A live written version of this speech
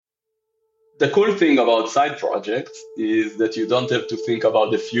The cool thing about side projects is that you don't have to think about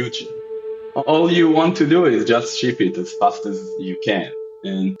the future. All you want to do is just ship it as fast as you can.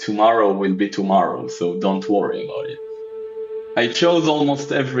 And tomorrow will be tomorrow, so don't worry about it. I chose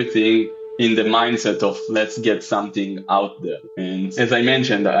almost everything in the mindset of let's get something out there. And as I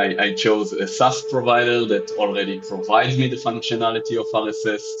mentioned, I chose a SaaS provider that already provides me the functionality of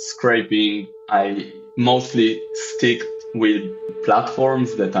RSS scraping. I mostly stick with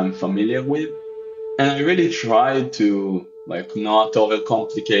platforms that I'm familiar with. And I really tried to not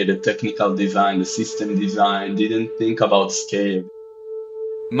overcomplicate the technical design, the system design, didn't think about scale.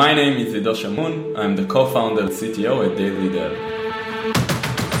 My name is Ido Shamun. I'm the co-founder and CTO at Daily Dev.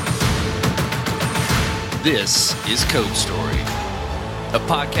 This is Code Story, a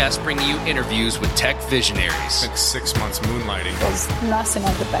podcast bringing you interviews with tech visionaries. 6 months moonlighting. There's nothing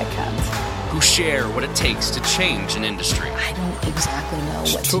on the back end. Who share what it takes to change an industry. I don't exactly know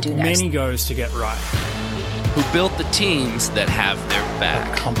what to do next. It took many goes to get right. Who built the teams that have their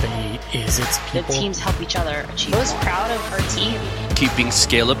back. The company is its people. The teams help each other achieve. I was proud of our team. Keeping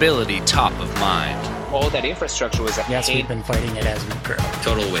scalability top of mind. All that infrastructure was Yes, we've been fighting it as we grow.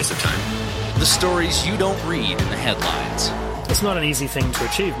 Total waste of time. The stories you don't read in the headlines. It's not an easy thing to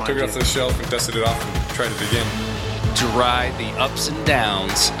achieve, mind Took it off the shelf and dusted it off and tried it again. To ride the ups and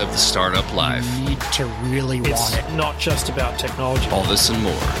downs of the startup life. You need to really want it. It's not just about technology. All this and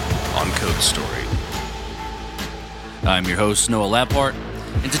more on Code Story. I'm your host, Noah Lappart,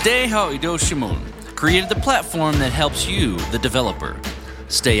 and today Ido Shamun created the platform that helps you, the developer,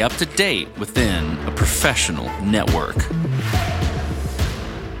 stay up to date within a professional network.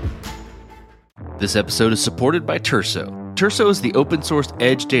 This episode is supported by Terso. Terso is the open-source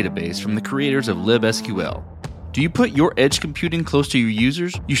edge database from the creators of libSQL. Do you put your edge computing close to your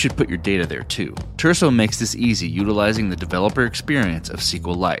users? You should put your data there too. Terso makes this easy utilizing the developer experience of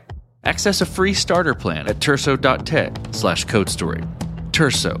SQLite. Access a free starter plan at terso.tech/codestory.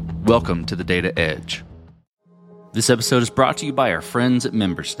 Terso, welcome to the data edge. This episode is brought to you by our friends at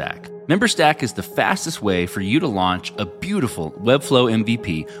MemberStack. MemberStack is the fastest way for you to launch a beautiful Webflow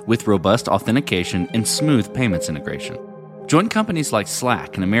MVP with robust authentication and smooth payments integration. Join companies like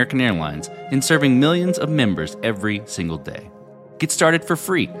Slack and American Airlines in serving millions of members every single day. Get started for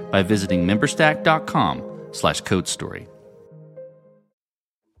free by visiting memberstack.com/codestory.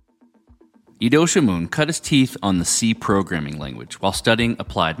 Ido Shamun cut his teeth on the C programming language while studying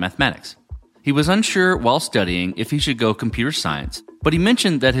applied mathematics. He was unsure while studying if he should go computer science, but he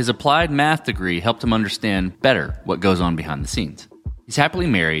mentioned that his applied math degree helped him understand better what goes on behind the scenes. He's happily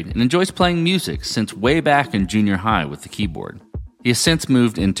married and enjoys playing music since way back in junior high with the keyboard. He has since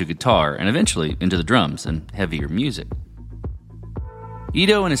moved into guitar and eventually into the drums and heavier music.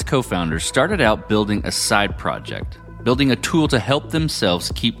 Ido and his co-founders started out building a side project, building a tool to help themselves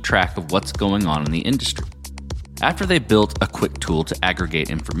keep track of what's going on in the industry. After they built a quick tool to aggregate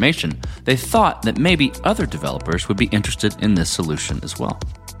information, they thought that maybe other developers would be interested in this solution as well.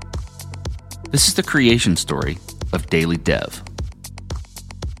 This is the creation story of Daily Dev.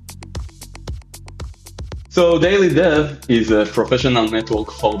 So Daily Dev is a professional network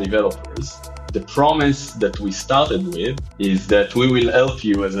for developers. The promise that we started with is that we will help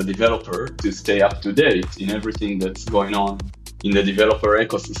you as a developer to stay up to date in everything that's going on in the developer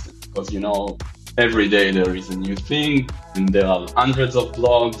ecosystem. Because, every day there is a new thing and there are hundreds of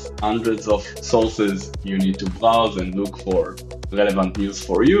blogs, hundreds of sources you need to browse and look for relevant news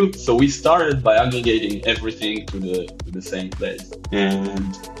for you. So we started by aggregating everything to the same place.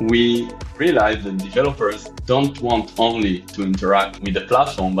 And we realized that developers don't want only to interact with the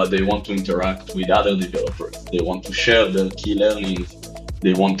platform, but they want to interact with other developers. They want to share their key learnings.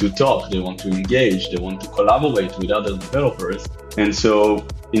 They want to talk. They want to engage. They want to collaborate with other developers. And so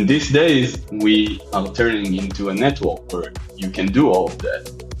in these days, we are turning into a network where you can do all of that.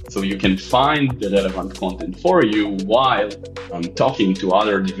 So you can find the relevant content for you while talking to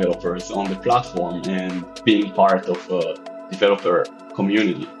other developers on the platform and being part of a developer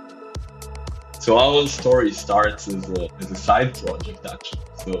community. So our story starts as a side project, actually.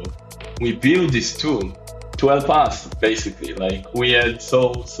 So we built this tool to help us, basically. We had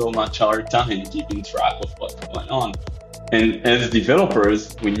so much hard time keeping track of what's going on. And as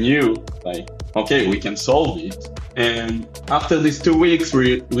developers, we knew, okay, we can solve it. And after these 2 weeks,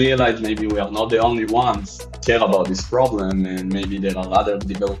 we realized maybe we are not the only ones who care about this problem, and maybe there are other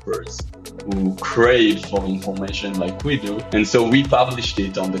developers who crave for information like we do. And so we published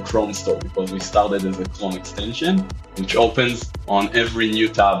it on the Chrome store because we started as a Chrome extension, which opens on every new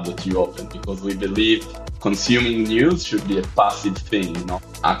tab that you open, because we believe consuming news should be a passive thing, not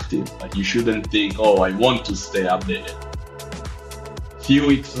active. You shouldn't think, I want to stay updated. few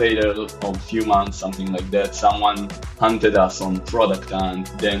weeks later, or a few months, something like that, someone hunted us on Product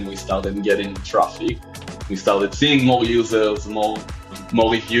Hunt. Then we started getting traffic. We started seeing more users, more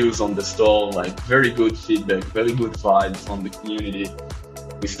reviews on the store, like very good feedback, very good vibes from the community.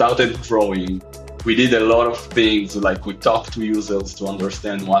 We started growing. We did a lot of things, like we talked to users to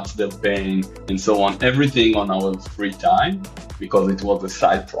understand what they're paying and so on, everything on our free time, because it was a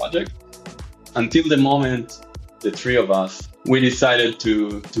side project. Until the moment, the three of us, we decided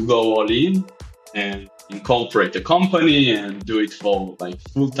to go all in and incorporate a company and do it for like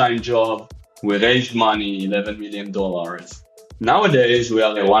full-time job. We raised money, $11 million. Nowadays, we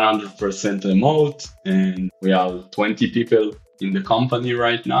are 100% remote and we are 20 people in the company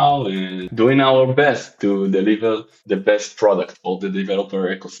right now and doing our best to deliver the best product for the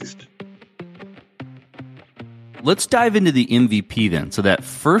developer ecosystem. Let's dive into the MVP then. So that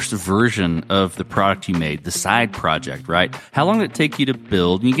first version of the product you made, the side project, right? How long did it take you to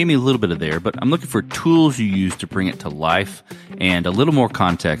build? You gave me a little bit of there, but I'm looking for tools you used to bring it to life and a little more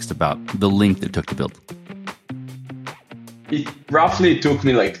context about the length it took to build. It roughly took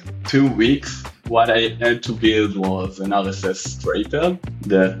me like 2 weeks. What I had to build was an RSS scraper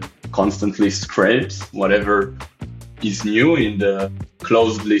that constantly scrapes whatever is new in the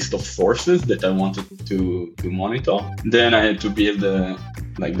closed list of sources that I wanted to monitor. Then I had to build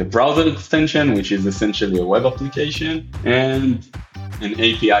the browser extension, which is essentially a web application, and an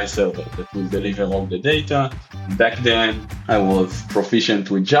API server that will deliver all the data. Back then, I was proficient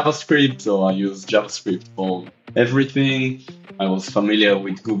with JavaScript, so I used JavaScript for everything. I was familiar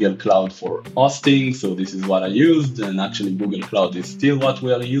with Google Cloud for hosting, so this is what I used, and actually Google Cloud is still what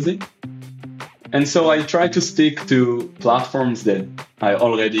we are using. And so I try to stick to platforms that I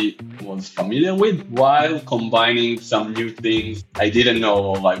already was familiar with while combining some new things I didn't know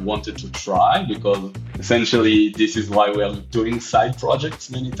or I wanted to try, because essentially this is why we are doing side projects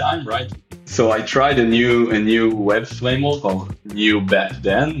many times, right? So I tried a new web framework, or new back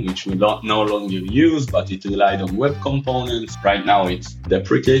then, which we no longer use, but it relied on web components. Right now it's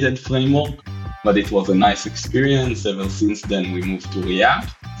deprecated framework, but it was a nice experience. Ever since then we moved to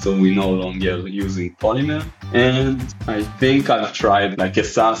React. So we're no longer using Polymer. And I think I've tried like a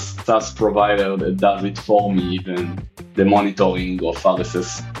SaaS provider that does it for me, even the monitoring of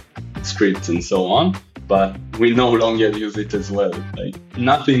RSS scripts and so on. But we no longer use it as well. Like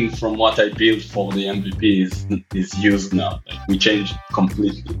nothing from what I built for the MVP is used now. Like, we changed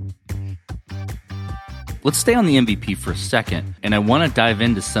completely. Let's stay on the MVP for a second, and I want to dive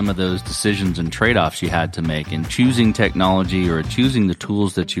into some of those decisions and trade-offs you had to make in choosing technology or choosing the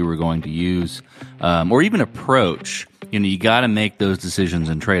tools that you were going to use, or even approach. You got to make those decisions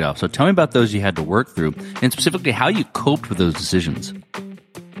and trade-offs. So tell me about those you had to work through, and specifically how you coped with those decisions.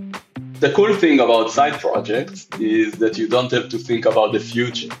 The cool thing about side projects is that you don't have to think about the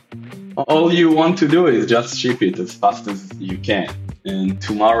future. All you want to do is just ship it as fast as you can. And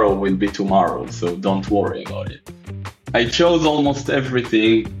tomorrow will be tomorrow, so don't worry about it. I chose almost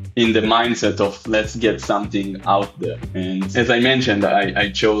everything in the mindset of let's get something out there. And as I mentioned, I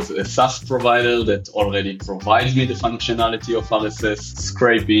chose a SaaS provider that already provides me the functionality of RSS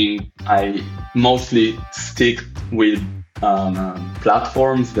scraping. I mostly stick with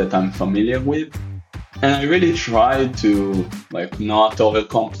platforms that I'm familiar with. And I really tried to not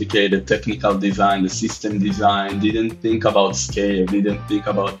overcomplicate the technical design, the system design, didn't think about scale, didn't think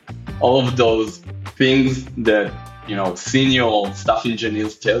about all of those things that, senior or staff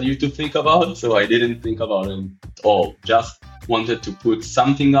engineers tell you to think about. So I didn't think about it at all. Just wanted to put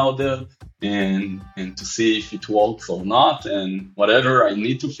something out there and to see if it works or not. And whatever I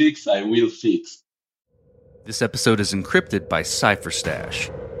need to fix, I will fix. This episode is encrypted by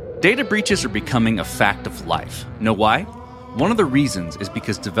CipherStash. Data breaches are becoming a fact of life. Know why? One of the reasons is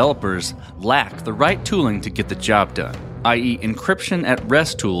because developers lack the right tooling to get the job done, i.e. encryption at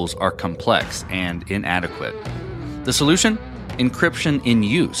rest tools are complex and inadequate. The solution? Encryption in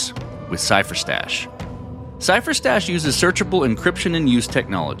use with CipherStash. CipherStash uses searchable encryption in use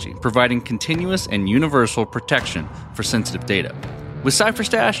technology, providing continuous and universal protection for sensitive data. With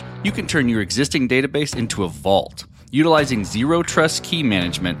CipherStash, you can turn your existing database into a vault, utilizing zero-trust key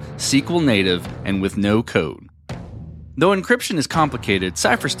management, SQL native, and with no code. Though encryption is complicated,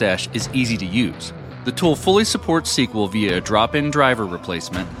 CipherStash is easy to use. The tool fully supports SQL via a drop-in driver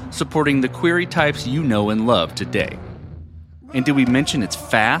replacement, supporting the query types you know and love today. And did we mention it's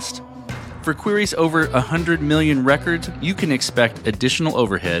fast? For queries over 100 million records, you can expect additional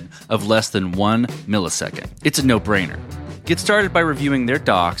overhead of less than 1 millisecond. It's a no-brainer. Get started by reviewing their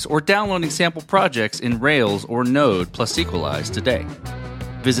docs or downloading sample projects in Rails or Node plus Sequelize today.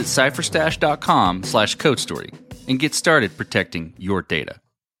 Visit CipherStash.com/CodeStory and get started protecting your data.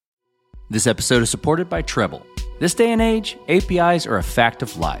 This episode is supported by Treble. This day and age, APIs are a fact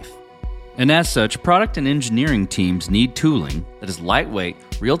of life. And as such, product and engineering teams need tooling that is lightweight,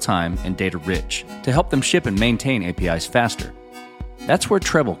 real-time, and data-rich to help them ship and maintain APIs faster. That's where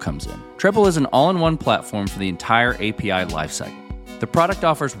Treble comes in. Treble is an all-in-one platform for the entire API lifecycle. The product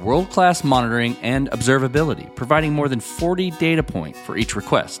offers world-class monitoring and observability, providing more than 40 data points for each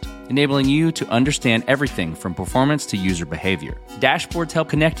request, enabling you to understand everything from performance to user behavior. Dashboards help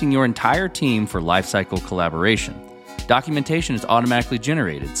connecting your entire team for lifecycle collaboration. Documentation is automatically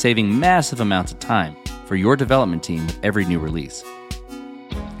generated, saving massive amounts of time for your development team with every new release.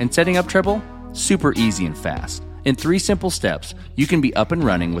 And setting up Treble? Super easy and fast. In 3 simple steps, you can be up and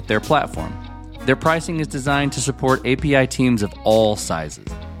running with their platform. Their pricing is designed to support API teams of all sizes.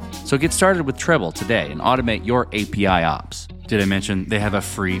 So get started with Treble today and automate your API ops. Did I mention they have a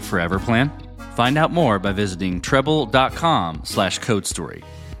free forever plan? Find out more by visiting treble.com/codestory.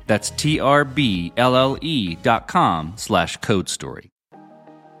 That's TRBLLE.com/codestory.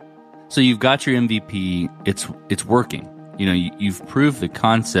 So you've got your MVP, it's working. You've proved the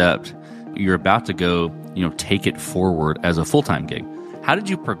concept. You're about to go, take it forward as a full-time gig. How did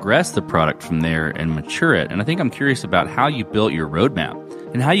you progress the product from there and mature it? And I think I'm curious about how you built your roadmap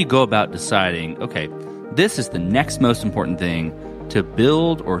and how you go about deciding, okay, this is the next most important thing to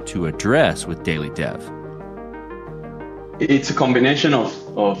build or to address with daily dev. It's a combination of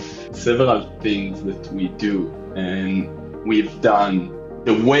several things that we do, and we've done.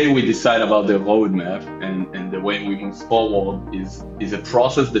 The way we decide about the roadmap and the way we move forward is a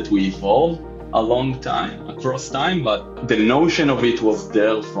process that we evolve across time, but the notion of it was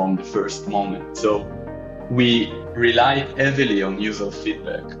there from the first moment. So we rely heavily on user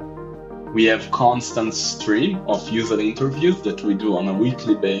feedback. We have constant stream of user interviews that we do on a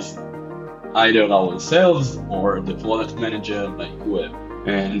weekly basis, either ourselves or the product manager, like whoever.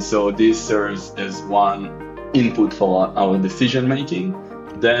 And so this serves as one input for our decision making.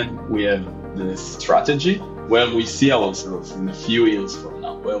 Then we have the strategy, where we see ourselves in a few years from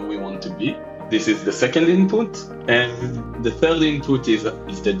now, where we want to be. This is the second input. And the third input is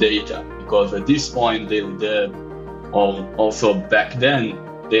the data, because at this point, daily dev, or also back then,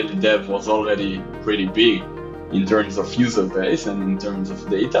 daily dev was already pretty big in terms of user base and in terms of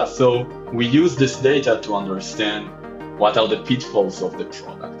data. So we use this data to understand what are the pitfalls of the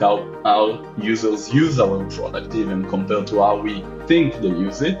product, how users use our product even compared to how we think they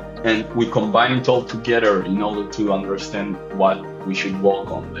use it. And we combine it all together in order to understand what we should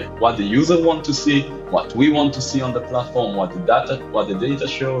work on, what the user want to see, what we want to see on the platform, what the data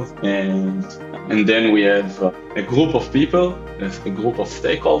shows. And then we have a group of people, a group of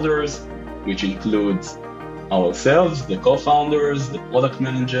stakeholders, which includes ourselves, the co-founders, the product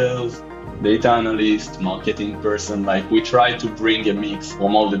managers, data analyst, marketing person. We try to bring a mix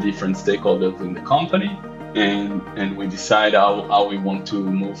from all the different stakeholders in the company, and we decide how we want to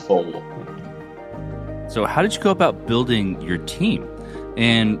move forward. So how did you go about building your team?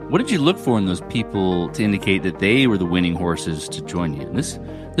 And what did you look for in those people to indicate that they were the winning horses to join you? And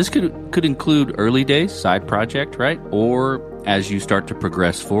this could include early days, side project, right? Or as you start to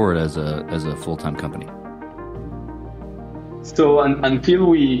progress forward as a full-time company. So until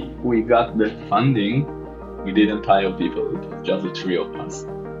we got the funding, we didn't hire people. It was just the 3 of us.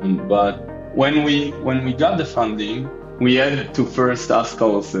 But when we got the funding, we had to first ask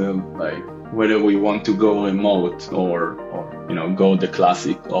ourselves whether we want to go remote or go the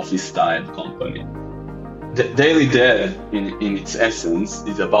classic office style company. The daily dev in its essence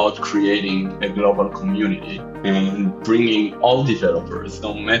is about creating a global community and bringing all developers,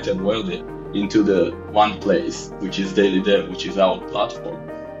 no matter where they are, into the one place, which is daily dev, which is our platform.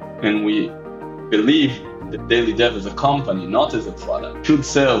 And we believe that daily dev as a company, not as a product, should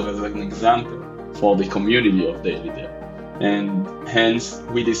serve as an example for the community of daily dev. And hence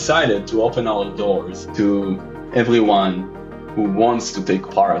we decided to open our doors to everyone who wants to take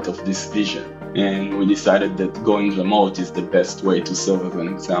part of this vision. And we decided that going remote is the best way to serve as an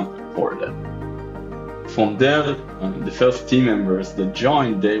example for them. From there, the first team members that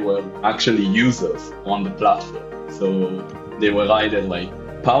joined, they were actually users on the platform. So they were either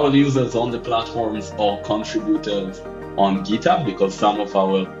power users on the platforms or contributors on GitHub, because some of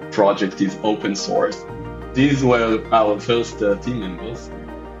our project is open source. These were our first team members.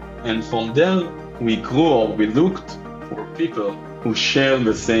 And from there, we looked for people who share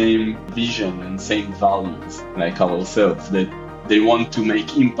the same vision and same values like ourselves, that they want to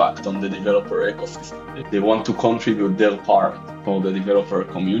make impact on the developer ecosystem. They want to contribute their part for the developer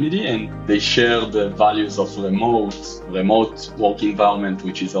community, and they share the values of remote work environment,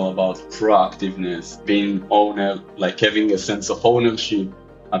 which is all about proactiveness, being owner, like having a sense of ownership,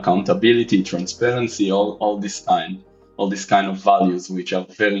 accountability, transparency, all this kind of values, which are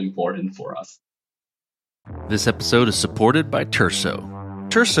very important for us. This episode is supported by Terso.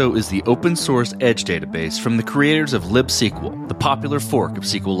 Terso is the open source edge database from the creators of libSQL, the popular fork of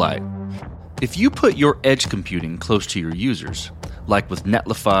SQLite. If you put your edge computing close to your users, like with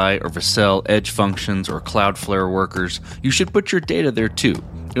Netlify or Vercel edge functions or Cloudflare workers, you should put your data there too,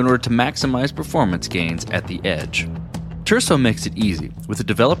 in order to maximize performance gains at the edge. Terso makes it easy, with a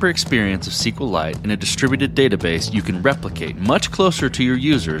developer experience of SQLite in a distributed database you can replicate much closer to your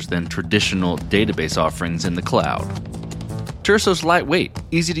users than traditional database offerings in the cloud. Terso's lightweight,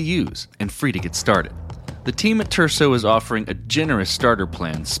 easy to use, and free to get started. The team at Terso is offering a generous starter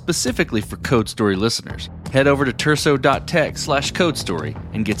plan specifically for CodeStory listeners. Head over to terso.tech/CodeStory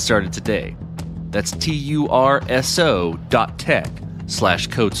and get started today. That's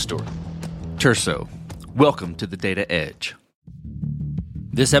TURSO.tech/CodeStory. Terso, welcome to the Data Edge.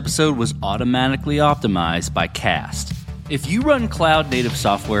 This episode was automatically optimized by Cast. If you run cloud-native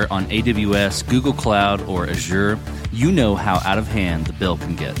software on AWS, Google Cloud, or Azure, you know how out of hand the bill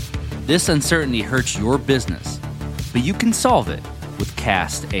can get. This uncertainty hurts your business, but you can solve it with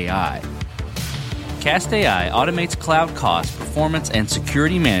Cast AI. Cast AI automates cloud cost, performance, and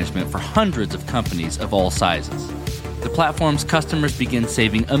security management for hundreds of companies of all sizes. The platform's customers begin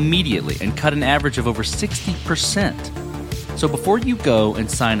saving immediately and cut an average of over 60%. So before you go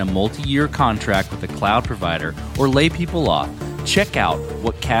and sign a multi-year contract with a cloud provider or lay people off, check out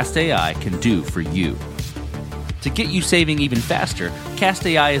what Cast AI can do for you. To get you saving even faster, Cast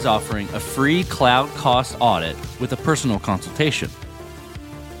AI is offering a free cloud cost audit with a personal consultation.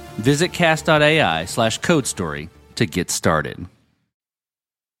 Visit cast.ai/CodeStory to get started.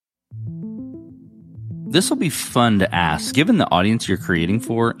 This will be fun to ask. Given the audience you're creating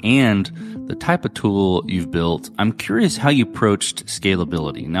for and the type of tool you've built, I'm curious how you approached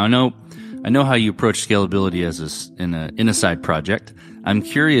scalability. Now, I know how you approach scalability as in a side project. I'm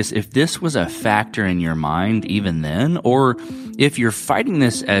curious if this was a factor in your mind even then, or if you're fighting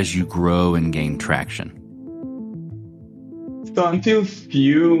this as you grow and gain traction. So until a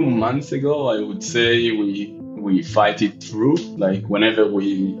few months ago, I would say we fight it through. Like whenever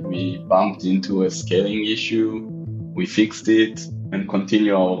we bumped into a scaling issue, we fixed it and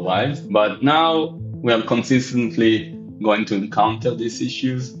continue our lives. But now we are consistently going to encounter these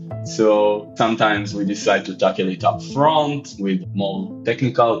issues. So sometimes we decide to tackle it up front with more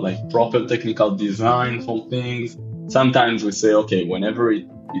technical, like proper technical design for things. Sometimes we say, okay, whenever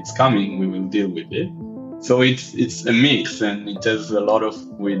it's coming, we will deal with it. So it's a mix, and it has a lot of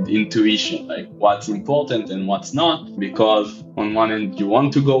with intuition, like what's important and what's not, because on one end you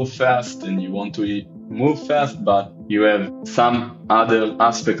want to go fast and you want to move fast, but you have some other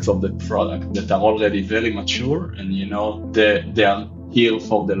aspects of the product that are already very mature and you know they are here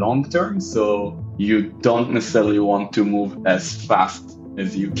for the long term. So you don't necessarily want to move as fast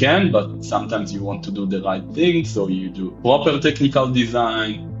as you can, but sometimes you want to do the right thing. So you do proper technical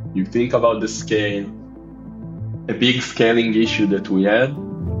design, you think about the scale. A big scaling issue that we had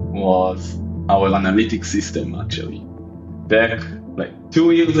was our analytics system, actually. Back like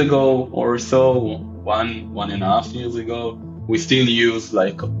 2 years ago or so, one and a half years ago, we still used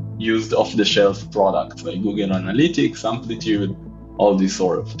off-the-shelf products like Google Analytics, Amplitude, all these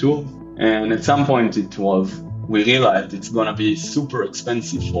sort of tools. And at some point we realized it's gonna be super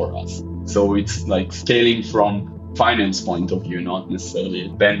expensive for us. So it's like scaling from finance point of view, not necessarily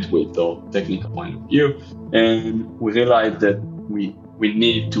bandwidth or technical point of view. And we realized that we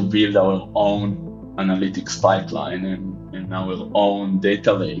need to build our own analytics pipeline and our own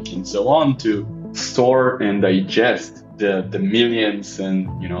data lake and so on to store and digest the millions and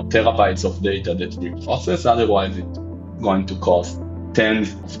terabytes of data that we process. Otherwise, it's going to cost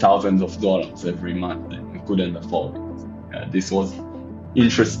tens of thousands of dollars every month, and we couldn't afford it. This was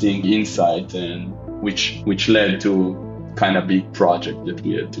interesting insight, and which led to kind of big project that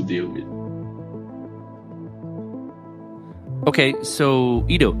we had to deal with. Okay, so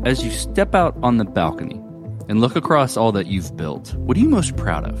Ido, as you step out on the balcony and look across all that you've built, what are you most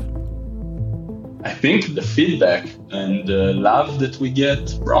proud of? I think the feedback and the love that we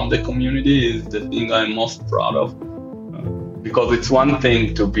get from the community is the thing I'm most proud of. Because it's one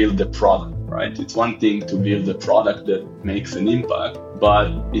thing to build the product, right? It's one thing to build a product that makes an impact, but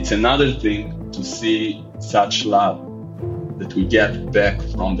it's another thing to see such love that we get back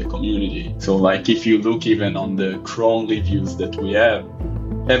from the community. So like if you look even on the Chrome reviews that we have,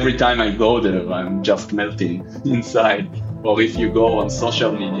 every time I go there, I'm just melting inside. Or if you go on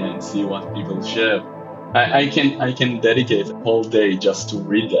social media and see what people share, I can dedicate a whole day just to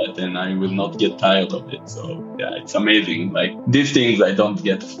read that, and I will not get tired of it. So yeah, it's amazing. Like these things I don't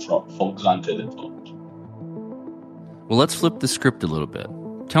get for granted at all. Well, let's flip the script a little bit.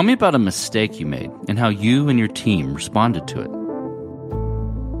 Tell me about a mistake you made and how you and your team responded to it.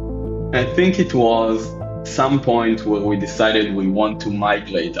 I think it was some point where we decided we want to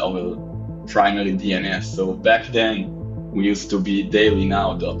migrate our primary DNS. So back then we used to be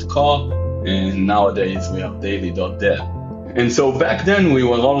dailynow.co, and nowadays we are daily.dev. And so back then we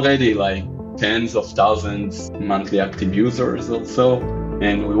were already like tens of thousands monthly active users or so,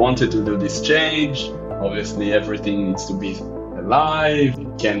 and we wanted to do this change. Obviously everything needs to be alive,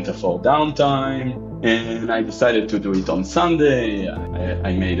 can't afford downtime, and I decided to do it on Sunday.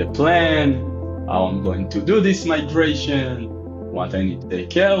 I made a plan, how I'm going to do this migration, what I need to take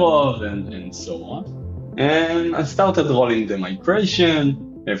care of, and so on. And I started rolling the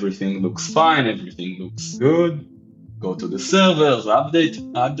migration. Everything looks fine, everything looks good. Go to the servers,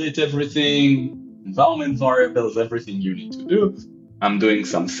 update everything, environment variables, everything you need to do. I'm doing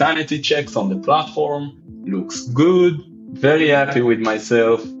some sanity checks on the platform, looks good, very happy with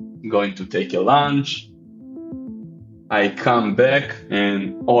myself, going to take a lunch. I come back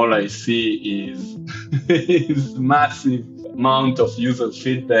and all I see is massive amount of user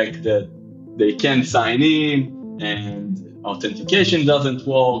feedback that they can't sign in and authentication doesn't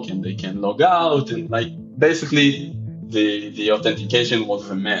work and they can log out, and like basically the authentication was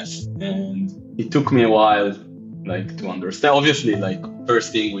a mess. And it took me a while like to understand. Obviously, like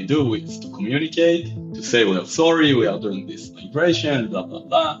first thing we do is to communicate, to say we are sorry, we are doing this migration, blah blah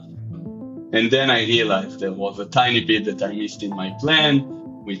blah. And then I realized there was a tiny bit that I missed in my plan,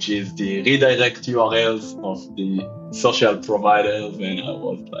 which is the redirect URLs of the social providers, and I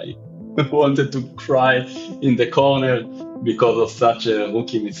was like wanted to cry in the corner because of such a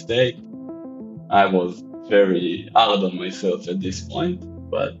rookie mistake. I was very hard on myself at this point,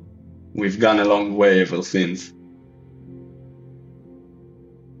 but we've gone a long way ever since.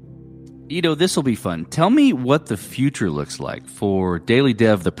 Ido, this will be fun. Tell me what the future looks like for Daily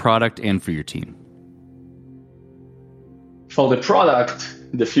Dev, the product, and for your team. For the product,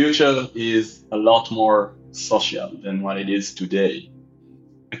 the future is a lot more social than what it is today.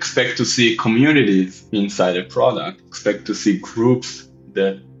 Expect to see communities inside a product. Expect to see groups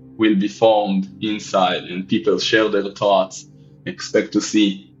that will be formed inside and people share their thoughts. Expect to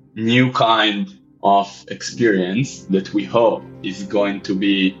see new kind of experience that we hope is going to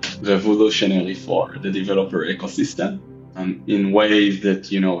be revolutionary for the developer ecosystem, in ways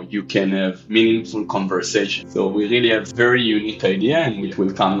that, you can have meaningful conversations. So we really have a very unique idea, and which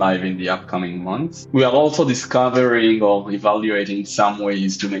will come live in the upcoming months. We are also discovering or evaluating some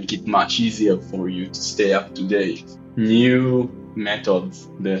ways to make it much easier for you to stay up to date. New methods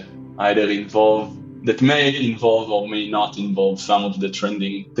that may involve or may not involve some of the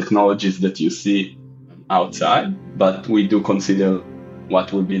trending technologies that you see outside, but we do consider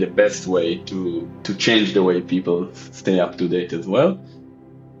what will be the best way to change the way people stay up to date as well.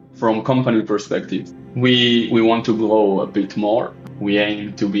 From company perspective, we want to grow a bit more. We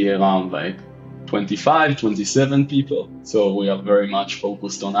aim to be around like 25, 27 people. So we are very much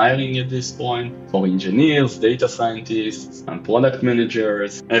focused on hiring at this point for engineers, data scientists, and product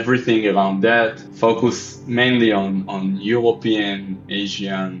managers, everything around that. Focus mainly on European,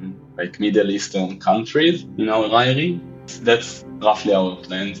 Asian, like Middle Eastern countries in our hiring. That's roughly our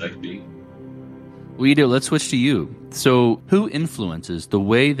plans, I think. Well, Ido, let's switch to you. So who influences the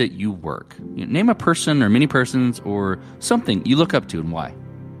way that you work? Name a person or many persons or something you look up to and why.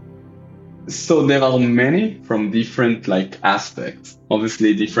 So there are many from different aspects.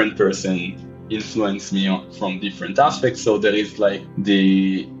 Obviously, different person influence me from different aspects. So there is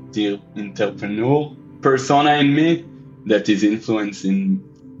the entrepreneur persona in me that is influenced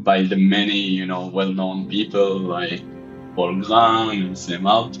by the many, well-known people like Paul Graham and Sam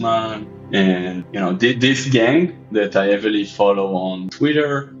Altman. And, this gang that I heavily follow on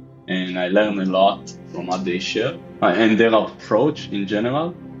Twitter, and I learn a lot from what they share and their approach in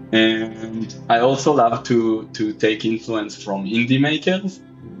general. And I also love to take influence from indie makers.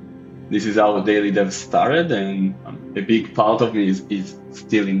 This is how Daily Dev started, and a big part of me is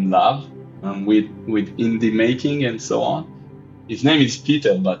still in love with indie making and so on. His name is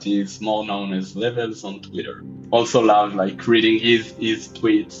Peter, but he's more known as Levels on Twitter. Also love reading his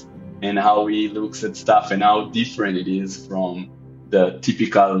tweets and how he looks at stuff and how different it is from the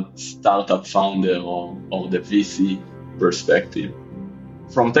typical startup founder or the VC perspective.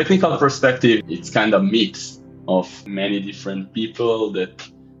 From technical perspective, it's kind of mix of many different people that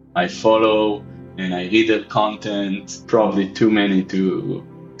I follow and I read their content, probably too many to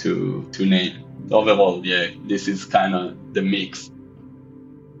name. Overall, yeah, this is kind of the mix.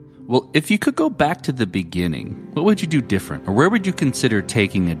 Well, if you could go back to the beginning, what would you do different? Or where would you consider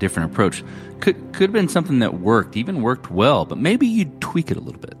taking a different approach? Could have been something that worked, even worked well, but maybe you'd tweak it a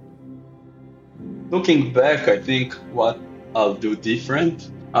little bit. Looking back, I think what I'll do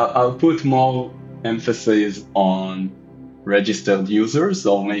different, I'll put more emphasis on registered users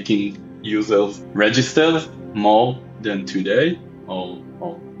or making users register more than today or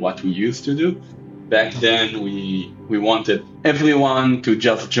what we used to do. Back then, we wanted everyone to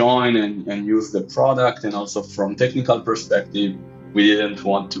just join and use the product. And also from technical perspective, we didn't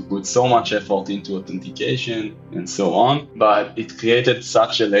want to put so much effort into authentication and so on. But it created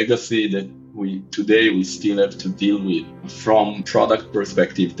such a legacy that today we still have to deal with from product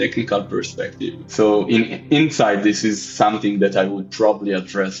perspective, technical perspective. So inside, this is something that I would probably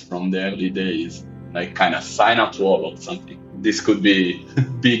address from the early days, like kind of sign up wall or something. This could be a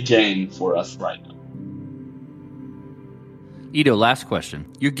big gain for us right now. Ido, last question.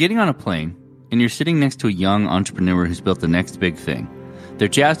 You're getting on a plane and you're sitting next to a young entrepreneur who's built the next big thing. They're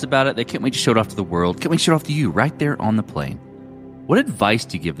jazzed about it. They can't wait to show it off to the world. Can't wait to show it off to you right there on the plane. What advice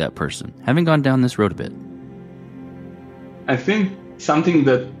do you give that person, having gone down this road a bit? I think something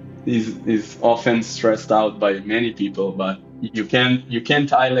that is often stressed out by many people, but you can't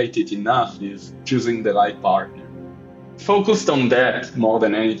highlight it enough, is choosing the right partner. Focused on that more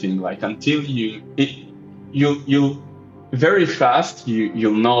than anything. Like until you very fast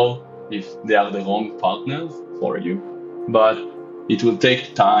you'll know if they are the wrong partners for you, but it will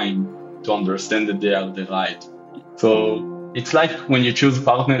take time to understand that they are the right. So it's like when you choose a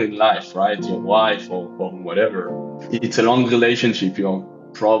partner in life, right? Your wife or whatever. It's a long relationship. You're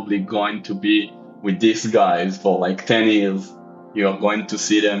probably going to be with these guys for like 10 years. You're going to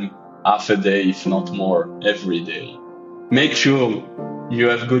see them half a day, if not more, every day. Make sure you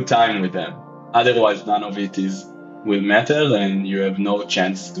have good time with them. Otherwise, none of it will matter and you have no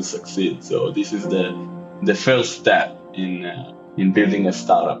chance to succeed. So this is the first step in building a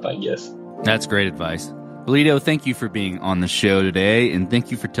startup, I guess. That's great advice. Well, Ido, thank you for being on the show today, and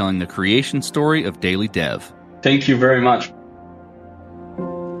thank you for telling the creation story of Daily Dev. Thank you very much.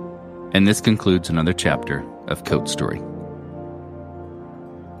 And this concludes another chapter of Code Story.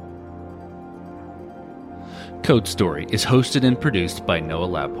 Code Story is hosted and produced by Noah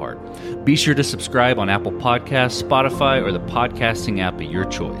Labhart. Be sure to subscribe on Apple Podcasts, Spotify, or the podcasting app of your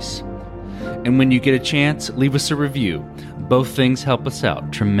choice. And when you get a chance, leave us a review. Both things help us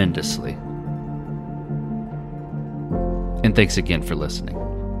out tremendously. And thanks again for listening.